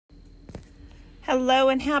Hello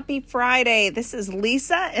and happy Friday. This is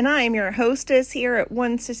Lisa and I am your hostess here at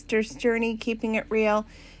One Sister's Journey, Keeping It Real.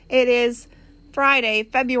 It is Friday,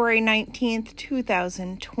 February 19th,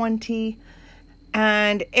 2020,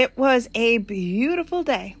 and it was a beautiful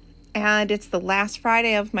day. And it's the last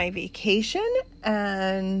Friday of my vacation,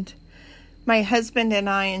 and my husband and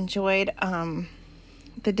I enjoyed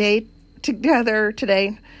the day together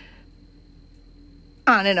today,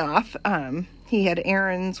 on and off. He had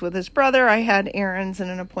errands with his brother. I had errands and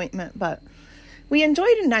an appointment, but we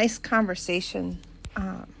enjoyed a nice conversation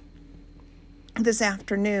this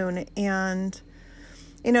afternoon. And,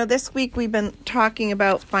 this week we've been talking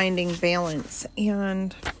about finding balance.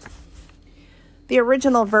 And the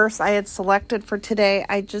original verse I had selected for today,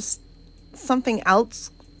 something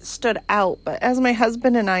else stood out. But as my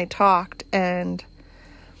husband and I talked, and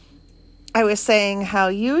I was saying how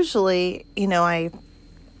usually, I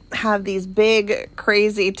have these big,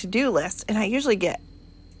 crazy to-do lists, and I usually get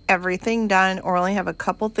everything done or only have a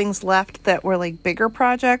couple things left that were like bigger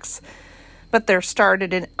projects, but they're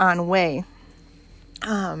started on way.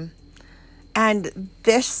 And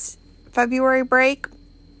this February break,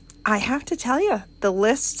 I have to tell you, the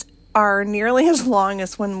lists are nearly as long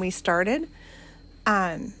as when we started.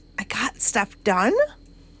 I got stuff done,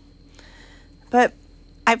 but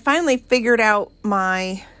I finally figured out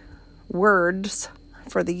my words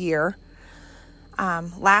for the year.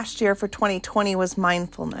 Last year for 2020 was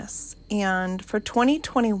mindfulness. And for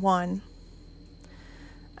 2021,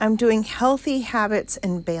 I'm doing healthy habits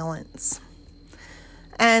and balance.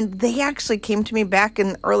 And they actually came to me back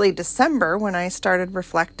in early December when I started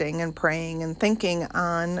reflecting and praying and thinking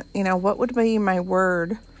on, what would be my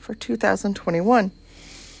word for 2021?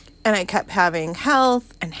 And I kept having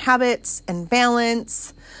health and habits and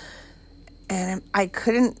balance, and I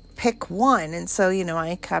couldn't pick one. And so,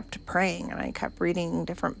 I kept praying and I kept reading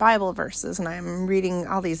different Bible verses, and I'm reading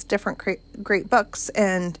all these different great books.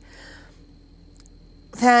 And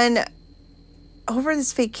then over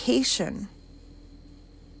this vacation,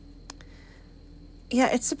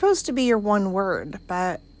 it's supposed to be your one word,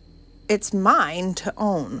 but it's mine to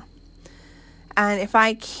own. And if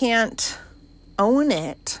I can't own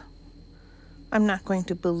it, I'm not going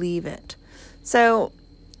to believe it. So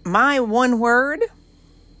my one word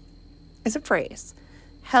is a phrase: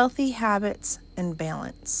 healthy habits and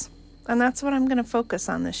balance. And that's what I'm going to focus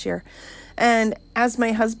on this year. And as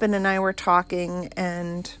my husband and I were talking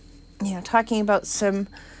and, talking about an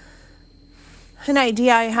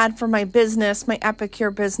idea I had for my business, my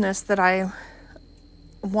Epicure business that I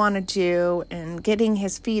want to do, and getting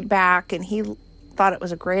his feedback, and he thought it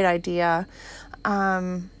was a great idea.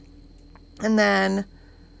 And then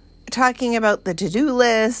talking about the to-do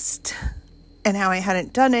list and how I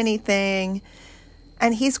hadn't done anything.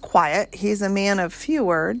 And he's quiet. He's a man of few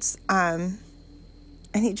words. And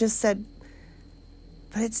he just said,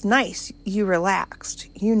 but it's nice. You relaxed.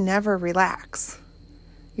 You never relax.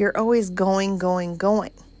 You're always going.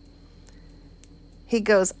 He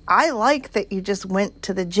goes, I like that you just went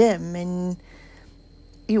to the gym and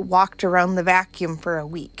you walked around the vacuum for a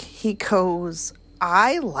week. He goes,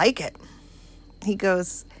 I like it. He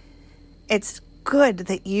goes, it's good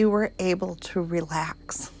that you were able to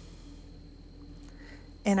relax.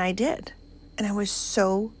 And I did. And I was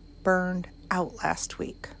so burned out last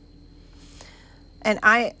week. And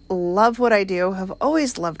I love what I do, have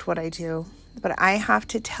always loved what I do. But I have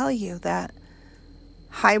to tell you that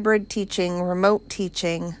hybrid teaching, remote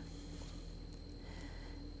teaching,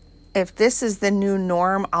 if this is the new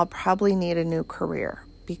norm, I'll probably need a new career,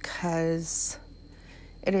 because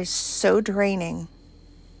it is so draining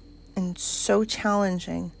and so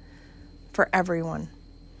challenging for everyone.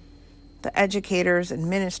 The educators,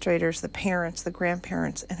 administrators, the parents, the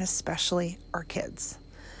grandparents, and especially our kids.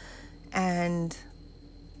 And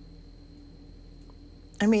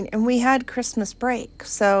we had Christmas break.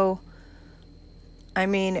 So,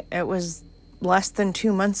 it was less than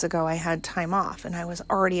 2 months ago I had time off, and I was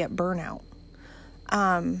already at burnout.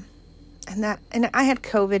 And I had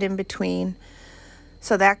COVID in between.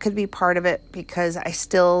 So that could be part of it, because I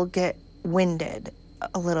still get winded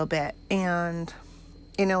a little bit. And,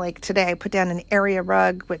 like today I put down an area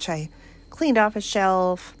rug, which I cleaned off a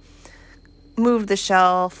shelf, moved the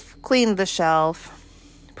shelf, cleaned the shelf,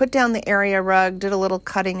 put down the area rug, did a little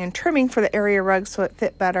cutting and trimming for the area rug so it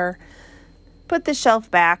fit better, put the shelf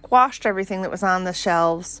back, washed everything that was on the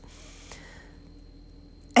shelves.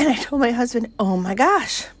 And I told my husband, oh my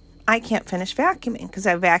gosh, I can't finish vacuuming, because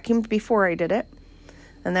I vacuumed before I did it.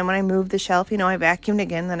 And then when I moved the shelf, I vacuumed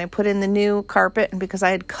again. Then I put in the new carpet. And because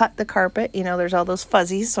I had cut the carpet, there's all those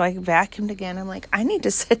fuzzies. So I vacuumed again. I'm like, I need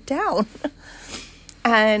to sit down.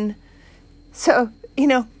 And So,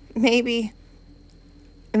 maybe,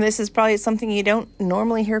 and this is probably something you don't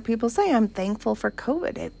normally hear people say, I'm thankful for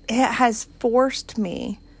COVID. It has forced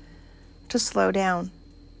me to slow down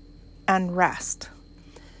and rest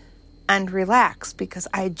and relax because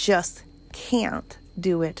I just can't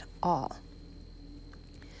do it all.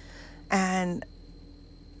 And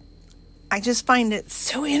I just find it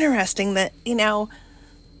so interesting that,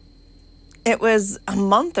 it was a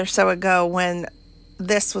month or so ago when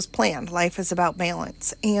this was planned. Life is about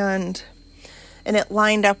balance. And it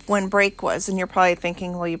lined up when break was. And you're probably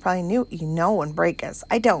thinking, well, you probably know when break is.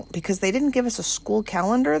 I don't, because they didn't give us a school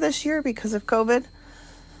calendar this year because of COVID.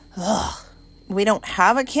 Ugh. We don't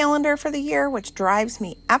have a calendar for the year, which drives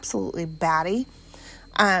me absolutely batty.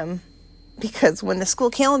 Because when the school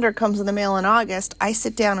calendar comes in the mail in August, I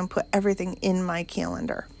sit down and put everything in my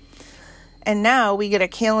calendar. And now we get a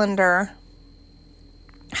calendar.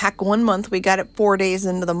 Heck, one month we got it 4 days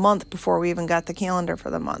into the month before we even got the calendar for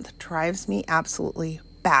the month. Drives me absolutely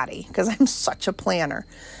batty because I'm such a planner.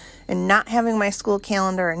 And not having my school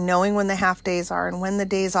calendar and knowing when the half days are and when the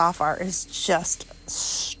days off are is just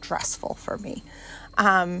stressful for me.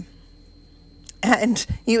 And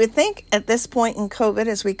you would think at this point in COVID,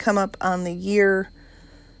 as we come up on the year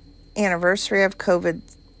anniversary of COVID,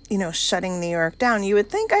 shutting New York down, you would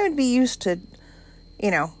think I would be used to,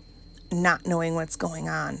 not knowing what's going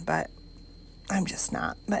on, but I'm just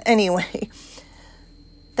not. But anyway,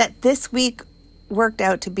 that this week worked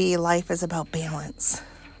out to be life is about balance.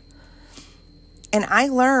 And I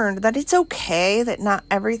learned that it's okay that not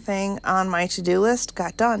everything on my to-do list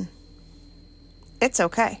got done. It's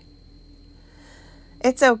okay.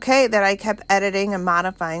 It's okay that I kept editing and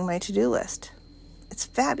modifying my to-do list. It's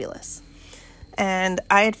fabulous. And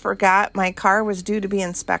I had forgot my car was due to be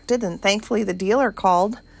inspected, and thankfully the dealer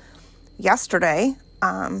called yesterday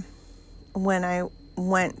when I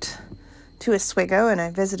went to Oswego and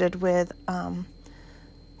I visited with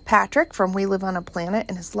Patrick from We Live on a Planet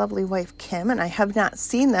and his lovely wife Kim, and I have not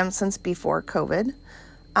seen them since before COVID.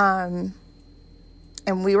 And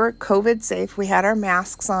we were COVID safe. We had our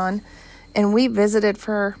masks on, and we visited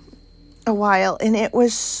for a while, and it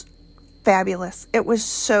was fabulous. It was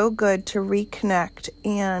so good to reconnect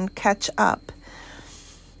and catch up.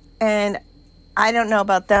 And I don't know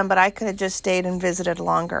about them, but I could have just stayed and visited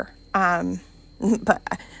longer. But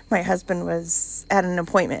my husband was at an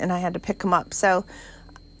appointment and I had to pick him up. So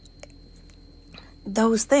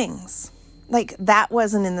those things, like that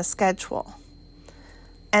wasn't in the schedule.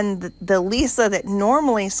 And the Lisa that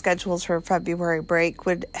normally schedules her February break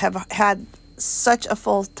would have had such a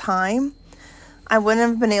full time. I wouldn't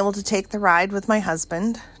have been able to take the ride with my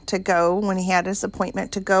husband to go when he had his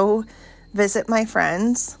appointment to go visit my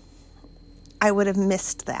friends. I would have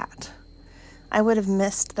missed that. I would have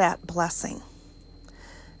missed that blessing.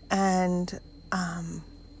 And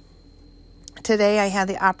today I had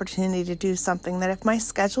the opportunity to do something that if my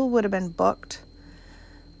schedule would have been booked,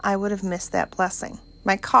 I would have missed that blessing.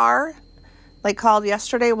 My car, called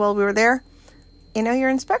yesterday while we were there. Your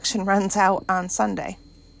inspection runs out on Sunday,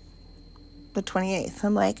 the 28th.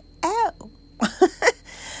 I'm like, oh,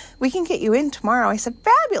 we can get you in tomorrow. I said,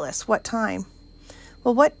 fabulous. What time?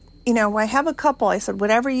 Well, I have a couple. I said,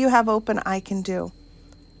 whatever you have open, I can do.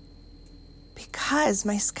 Because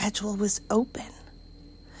my schedule was open.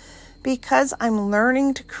 Because I'm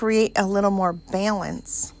learning to create a little more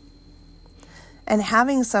balance. And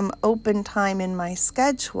having some open time in my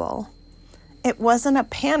schedule, it wasn't a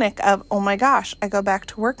panic of, oh my gosh, I go back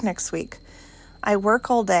to work next week. I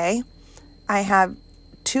work all day. I have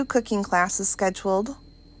 2 cooking classes scheduled.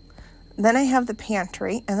 Then I have the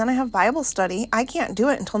pantry, and then I have Bible study. I can't do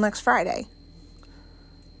it until next Friday.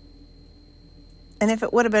 And if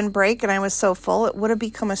it would have been break and I was so full, it would have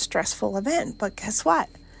become a stressful event. But guess what?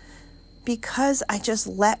 Because I just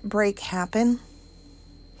let break happen.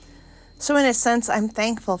 So in a sense, I'm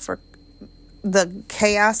thankful for the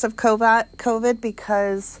chaos of COVID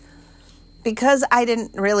because I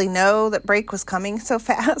didn't really know that break was coming so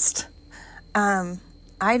fast. I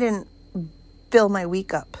didn't fill my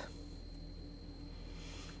week up.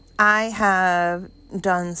 I have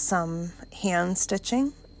done some hand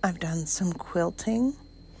stitching. I've done some quilting.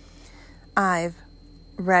 I've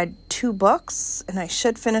read 2 books, and I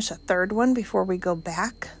should finish a 3rd one before I go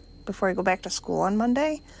back to school on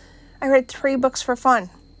Monday. I read 3 books for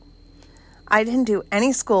fun. I didn't do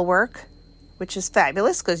any schoolwork, which is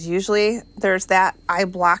fabulous because usually there's that. I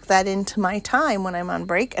block that into my time when I'm on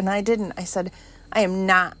break, and I didn't. I said, I am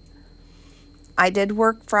not. I did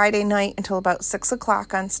work Friday night until about 6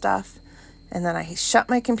 o'clock on stuff, and then I shut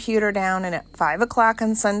my computer down, and at 5 o'clock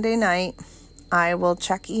on Sunday night, I will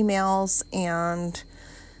check emails and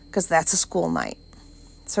because that's a school night.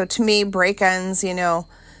 So to me, break ends,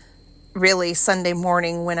 really Sunday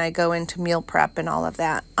morning when I go into meal prep and all of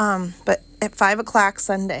that. But at 5 o'clock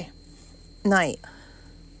Sunday night,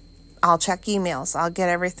 I'll check emails. I'll get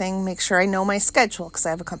everything, make sure I know my schedule, because I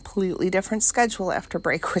have a completely different schedule after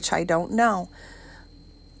break, which I don't know.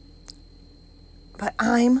 But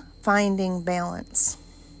I'm finding balance.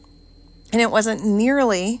 And it wasn't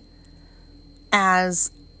nearly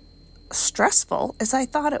as stressful as I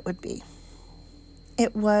thought it would be.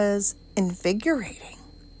 It was invigorating.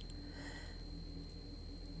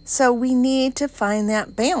 So we need to find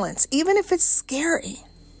that balance, even if it's scary.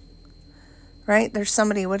 Right? There's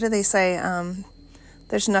somebody, what do they say?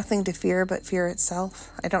 There's nothing to fear but fear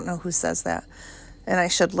itself. I don't know who says that. And I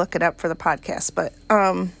should look it up for the podcast. But,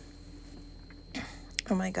 oh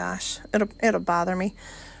my gosh, it'll bother me.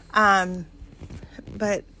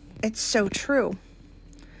 But it's so true.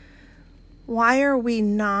 Why are we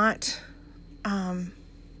not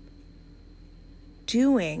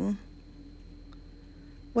doing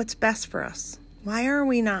what's best for us? Why are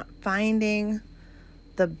we not finding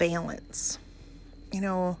the balance?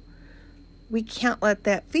 We can't let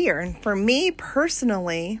that fear. And for me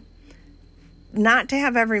personally, not to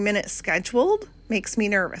have every minute scheduled makes me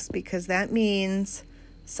nervous, because that means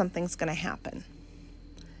something's going to happen.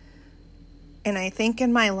 And I think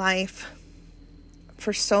in my life,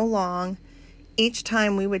 for so long, each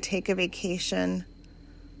time we would take a vacation,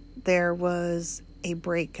 there was a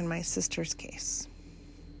break in my sister's case,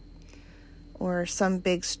 or some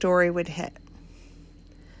big story would hit.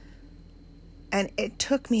 And it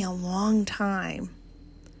took me a long time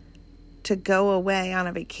to go away on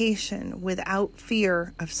a vacation without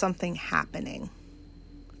fear of something happening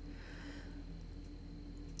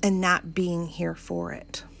and not being here for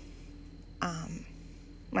it.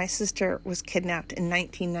 My sister was kidnapped in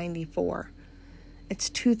 1994. It's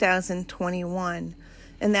 2021,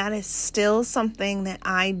 and that is still something that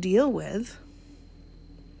I deal with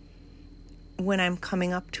when I'm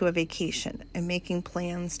coming up to a vacation and making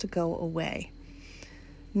plans to go away.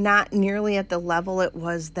 Not nearly at the level it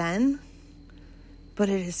was then, but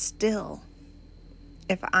it is still.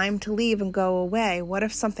 If I'm to leave and go away, what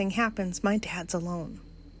if something happens? My dad's alone.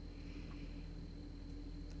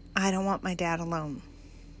 I don't want my dad alone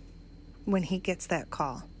when he gets that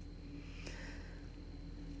call.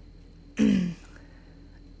 And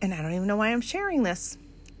I don't even know why I'm sharing this.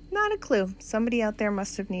 Not a clue. Somebody out there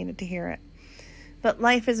must have needed to hear it. But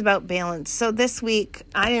life is about balance. So this week,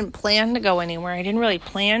 I didn't plan to go anywhere. I didn't really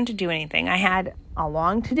plan to do anything. I had a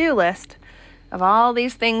long to-do list of all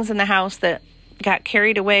these things in the house that got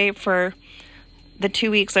carried away for the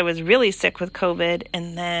 2 weeks I was really sick with COVID.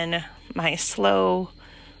 And then my slow,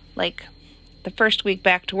 the first week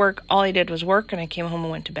back to work, all I did was work, and I came home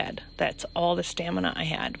and went to bed. That's all the stamina I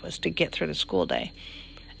had, was to get through the school day.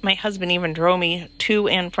 My husband even drove me to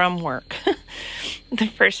and from work the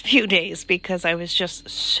first few days because I was just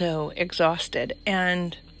so exhausted.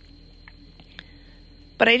 But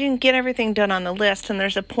I didn't get everything done on the list, and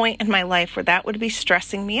there's a point in my life where that would be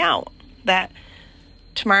stressing me out. That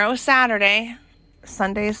tomorrow is Saturday,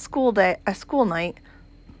 Sunday is school night,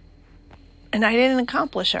 and I didn't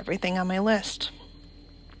accomplish everything on my list.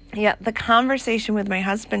 Yet the conversation with my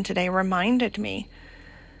husband today reminded me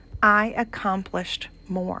I accomplished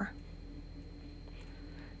more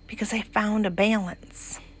because I found a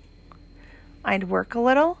balance. I'd work a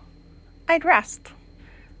little, I'd rest.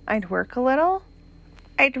 I'd work a little,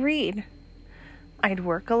 I'd read. I'd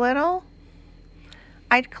work a little,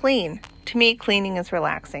 I'd clean. To me, cleaning is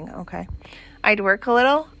relaxing, okay? I'd work a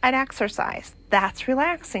little, I'd exercise. That's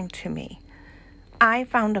relaxing to me. I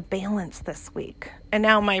found a balance this week. And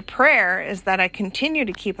now my prayer is that I continue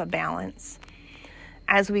to keep a balance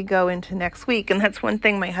as we go into next week. And that's one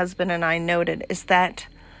thing my husband and I noted, is that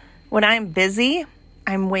when I'm busy,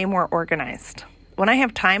 I'm way more organized. When I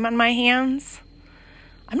have time on my hands,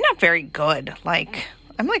 I'm not very good.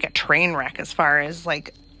 I'm like a train wreck as far as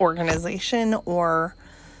organization or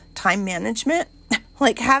time management.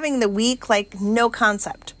 Having the week, no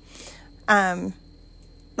concept.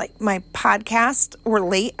 My podcasts were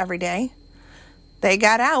late every day. They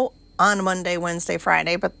got out on Monday, Wednesday,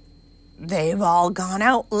 Friday, but they've all gone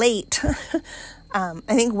out late. I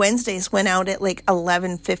think Wednesdays went out at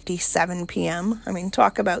 11:57 p.m. I mean,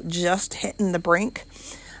 talk about just hitting the brink.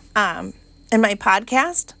 And my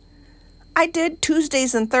podcast, I did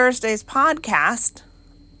Tuesdays and Thursdays podcast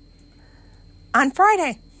on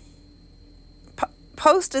Friday.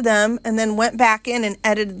 Posted them and then went back in and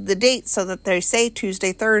edited the date so that they say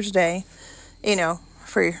Tuesday, Thursday,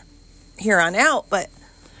 for here on out. But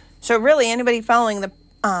so really anybody following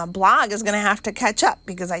blog is going to have to catch up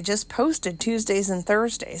because I just posted Tuesdays and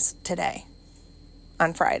Thursdays today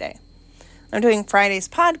on Friday. I'm doing Friday's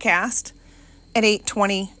podcast at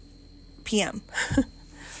 8:20 p.m.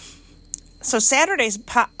 So Saturday's,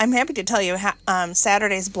 I'm happy to tell you,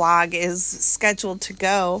 Saturday's blog is scheduled to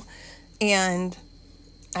go, and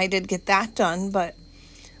I did get that done. But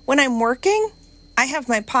when I'm working, I have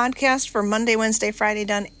my podcast for Monday, Wednesday, Friday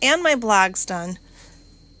done, and my blogs done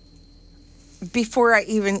before I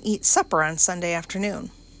even eat supper on Sunday afternoon.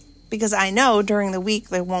 Because I know during the week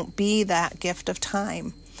there won't be that gift of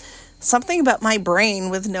time. Something about my brain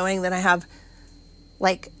with knowing that I have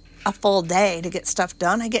like a full day to get stuff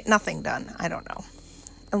done. I get nothing done. I don't know.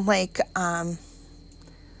 I'm like ADD,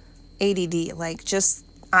 like just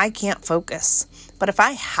I can't focus. But if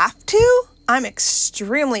I have to, I'm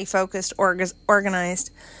extremely focused,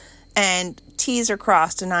 organized, and T's are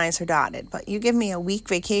crossed and I's are dotted. But you give me a week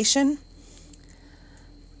vacation,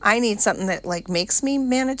 I need something that like makes me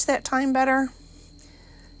manage that time better.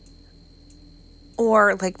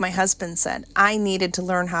 Or like my husband said, I needed to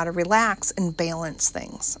learn how to relax and balance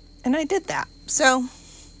things. And I did that. So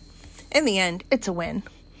in the end, it's a win.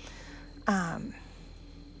 I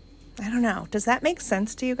don't know. Does that make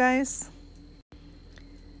sense to you guys?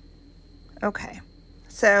 Okay.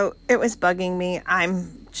 So it was bugging me.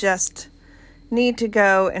 I'm just need to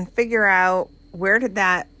go and figure out where did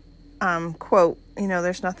that quote,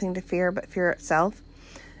 there's nothing to fear but fear itself.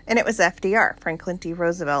 And it was FDR, Franklin D.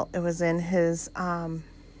 Roosevelt. It was in his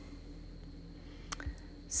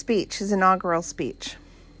speech, his inaugural speech.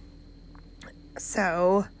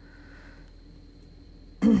 So,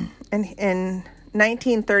 in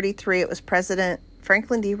 1933, it was President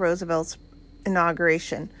Franklin D. Roosevelt's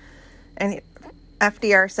inauguration. And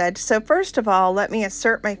FDR said, "So first of all, let me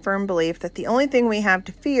assert my firm belief that the only thing we have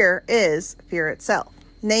to fear is fear itself.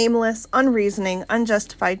 Nameless, unreasoning,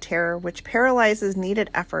 unjustified terror which paralyzes needed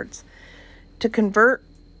efforts to convert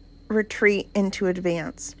retreat into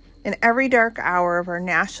advance. In every dark hour of our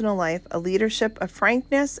national life, a leadership of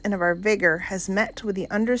frankness and of our vigor has met with the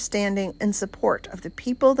understanding and support of the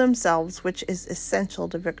people themselves, which is essential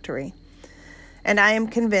to victory. And I am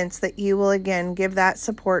convinced that you will again give that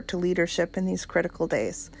support to leadership in these critical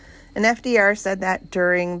days." And FDR said that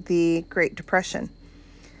during the Great Depression.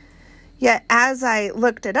 Yet, as I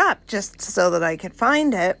looked it up just so that I could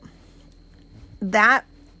find it, the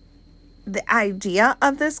idea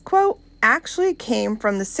of this quote actually came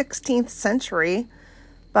from the 16th century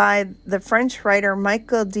by the French writer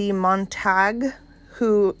Michel de Montaigne,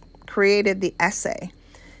 who created the essay.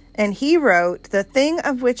 And he wrote, "The thing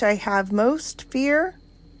of which I have most fear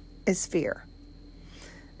is fear."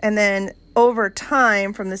 And then over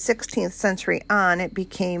time, from the 16th century on, it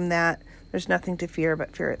became that there's nothing to fear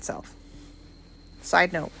but fear itself.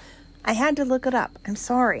 Side note, I had to look it up. I'm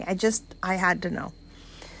sorry. I had to know.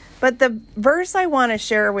 But the verse I want to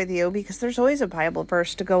share with you, because there's always a Bible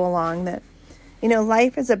verse to go along that,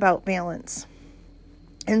 life is about balance.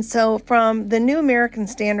 And so from the New American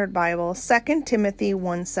Standard Bible, 2 Timothy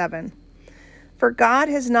 1:7, "For God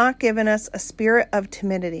has not given us a spirit of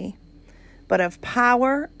timidity, but of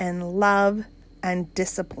power and love and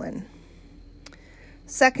discipline."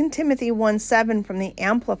 2 Timothy 1:7 from the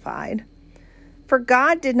Amplified, "For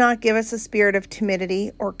God did not give us a spirit of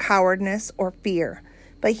timidity or cowardice or fear,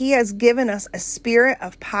 but he has given us a spirit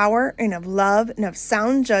of power and of love and of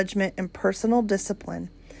sound judgment and personal discipline,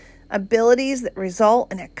 abilities that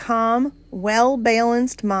result in a calm,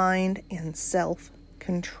 well-balanced mind and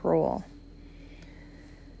self-control."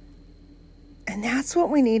 And that's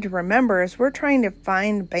what we need to remember as we're trying to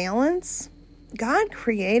find balance. God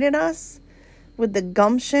created us with the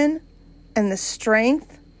gumption and the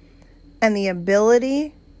strength and the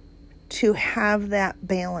ability to have that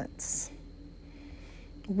balance.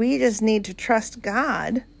 We just need to trust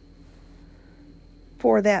God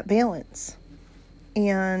for that balance.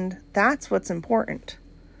 And that's what's important.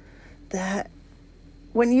 That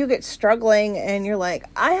when you get struggling and you're like,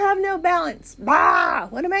 I have no balance.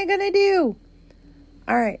 What am I going to do?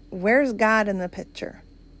 All right, where's God in the picture?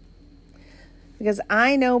 Because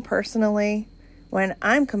I know personally, when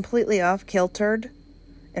I'm completely off-kiltered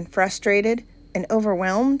and frustrated and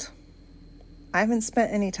overwhelmed, I haven't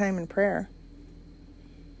spent any time in prayer.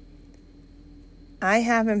 I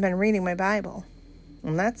haven't been reading my Bible.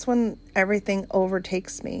 And that's when everything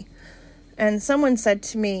overtakes me. And someone said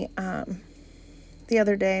to me the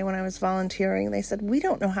other day when I was volunteering, they said, "We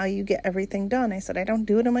don't know how you get everything done." I said, "I don't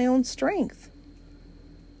do it in my own strength.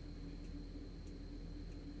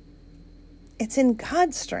 It's in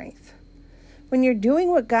God's strength. When you're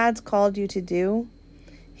doing what God's called you to do,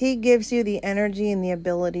 he gives you the energy and the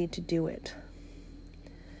ability to do it.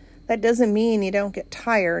 That doesn't mean you don't get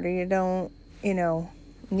tired or you don't,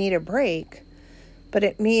 need a break. But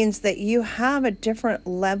it means that you have a different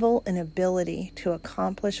level and ability to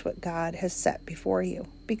accomplish what God has set before you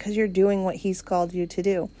because you're doing what He's called you to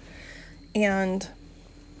do. And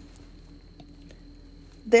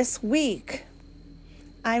this week,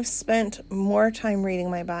 I've spent more time reading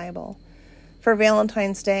my Bible. For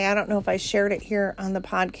Valentine's Day, I don't know if I shared it here on the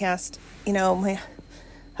podcast. My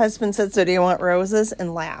husband said, "So do you want roses?"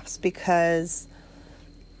 and laughs because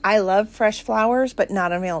I love fresh flowers, but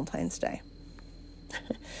not on Valentine's Day.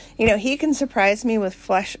 He can surprise me with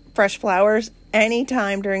fresh flowers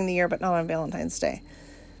anytime during the year, but not on Valentine's Day,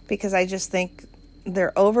 because I just think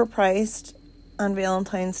they're overpriced on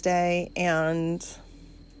Valentine's Day, and,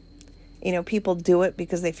 people do it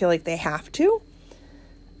because they feel like they have to.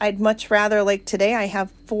 I'd much rather, like today, I have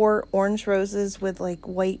 4 orange roses with like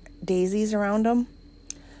white daisies around them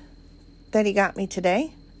that he got me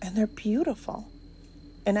today, and they're beautiful.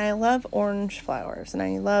 And I love orange flowers, and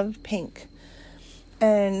I love pink.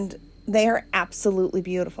 And they are absolutely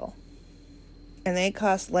beautiful. And they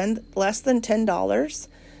cost less than $10.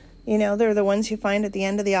 They're the ones you find at the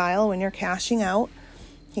end of the aisle when you're cashing out.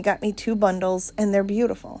 He got me 2 bundles, and they're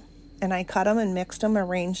beautiful. And I cut them and mixed them,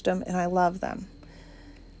 arranged them, and I love them.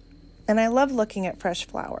 And I love looking at fresh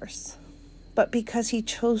flowers. But because he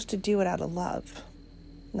chose to do it out of love,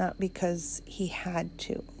 not because he had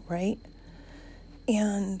to, right?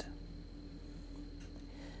 And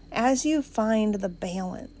as you find the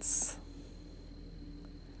balance,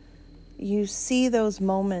 you see those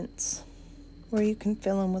moments where you can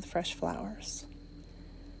fill them with fresh flowers.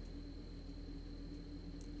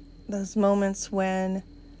 Those moments when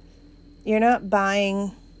you're not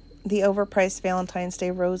buying the overpriced Valentine's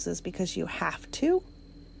Day roses because you have to.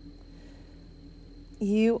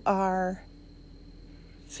 You are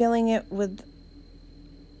filling it with,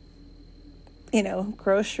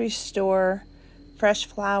 grocery store fresh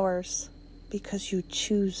flowers because you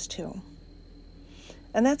choose to.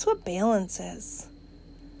 And that's what balance is.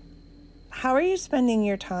 How are you spending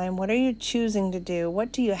your time? What are you choosing to do?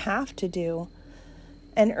 What do you have to do?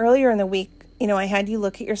 And earlier in the week, I had you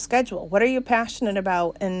look at your schedule. What are you passionate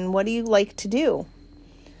about and what do you like to do?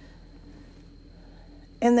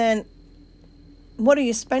 And then what are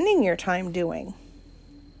you spending your time doing?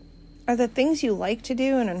 Are the things you like to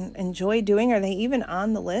do and enjoy doing, are they even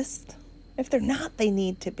on the list? If they're not, they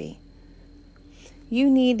need to be. You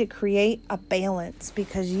need to create a balance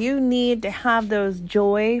because you need to have those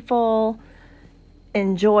joyful,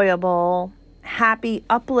 enjoyable, happy,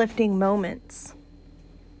 uplifting moments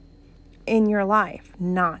in your life,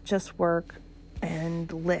 not just work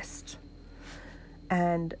and list.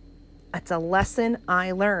 And it's a lesson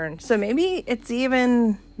I learned. So maybe it's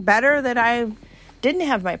even better that I didn't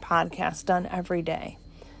have my podcast done every day,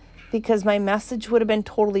 because my message would have been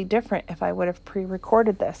totally different if I would have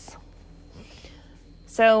pre-recorded this.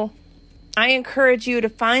 So I encourage you to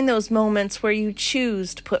find those moments where you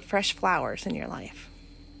choose to put fresh flowers in your life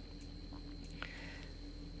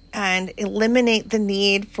and eliminate the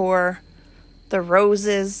need for the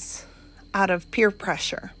roses out of peer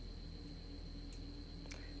pressure,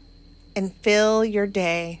 and fill your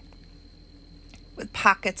day with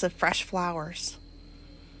pockets of fresh flowers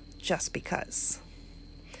just because.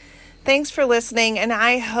 Thanks for listening, and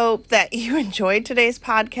I hope that you enjoyed today's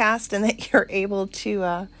podcast and that you're able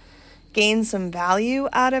to gain some value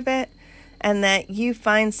out of it and that you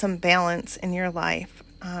find some balance in your life.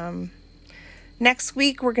 Next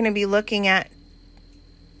week, we're going to be looking at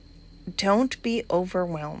don't be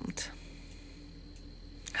overwhelmed.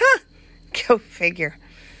 Go figure.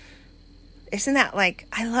 Isn't that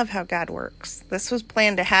I love how God works. This was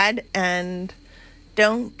planned ahead, and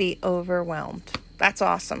don't be overwhelmed. That's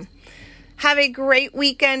awesome. Have a great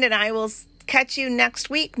weekend, and I will catch you next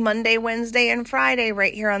week, Monday, Wednesday, and Friday,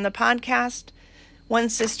 right here on the podcast. One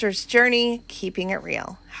Sister's Journey, keeping it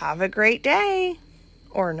real. Have a great day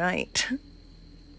or night.